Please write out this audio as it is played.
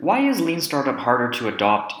Why is lean startup harder to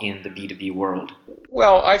adopt in the B2B world?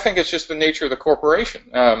 Well, I think it's just the nature of the corporation.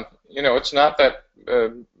 It's not that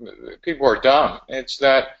people are dumb. It's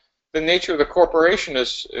that the nature of the corporation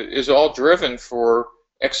is all driven for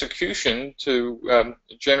execution to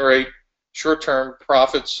generate short-term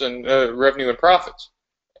profits and revenue and profits,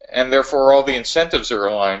 and therefore all the incentives are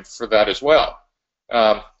aligned for that as well.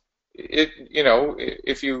 Um,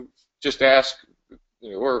 if you just ask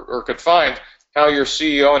or could find how your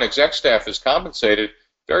CEO and exec staff is compensated,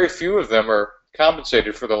 very few of them are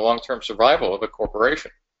compensated for the long-term survival of the corporation.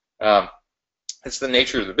 Um, it's the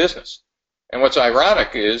nature of the business. And what's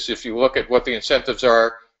ironic is if you look at what the incentives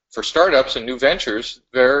are for startups and new ventures,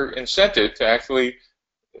 they're incented to actually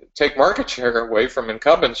take market share away from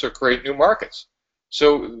incumbents or create new markets.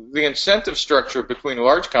 So the incentive structure between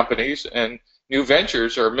large companies and new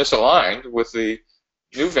ventures are misaligned, with the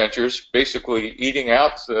new ventures basically eating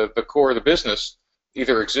out the core of the business,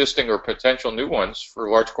 either existing or potential new ones for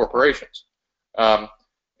large corporations. Um,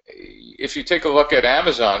 if you take a look at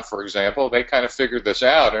Amazon, for example, they kind of figured this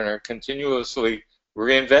out and are continuously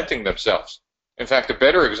reinventing themselves. In fact, a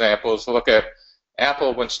better example is to look at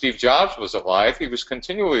Apple when Steve Jobs was alive. He was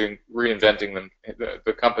continually reinventing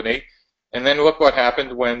the company. And then look what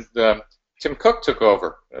happened when Tim Cook took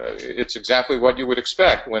over. It's exactly what you would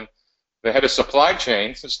expect when the head of supply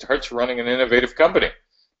chain starts running an innovative company.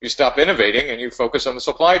 You stop innovating and you focus on the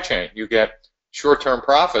supply chain. You get short-term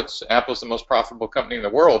profits. Apple's the most profitable company in the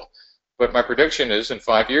world, but my prediction is in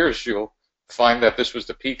 5 years you'll find that this was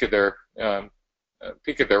the peak of their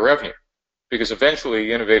revenue, because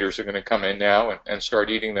eventually innovators are going to come in now and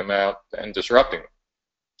start eating them out and disrupting them.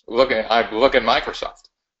 Look at Microsoft,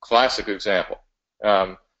 classic example.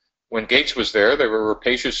 When Gates was there, they were a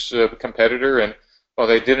rapacious competitor, and while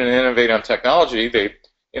they didn't innovate on technology, they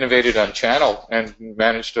innovated on channel and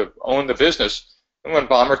managed to own the business. And when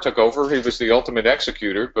Ballmer took over, he was the ultimate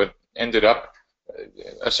executor, but ended up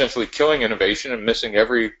essentially killing innovation and missing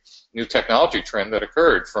every new technology trend that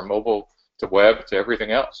occurred, from mobile to web to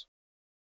everything else.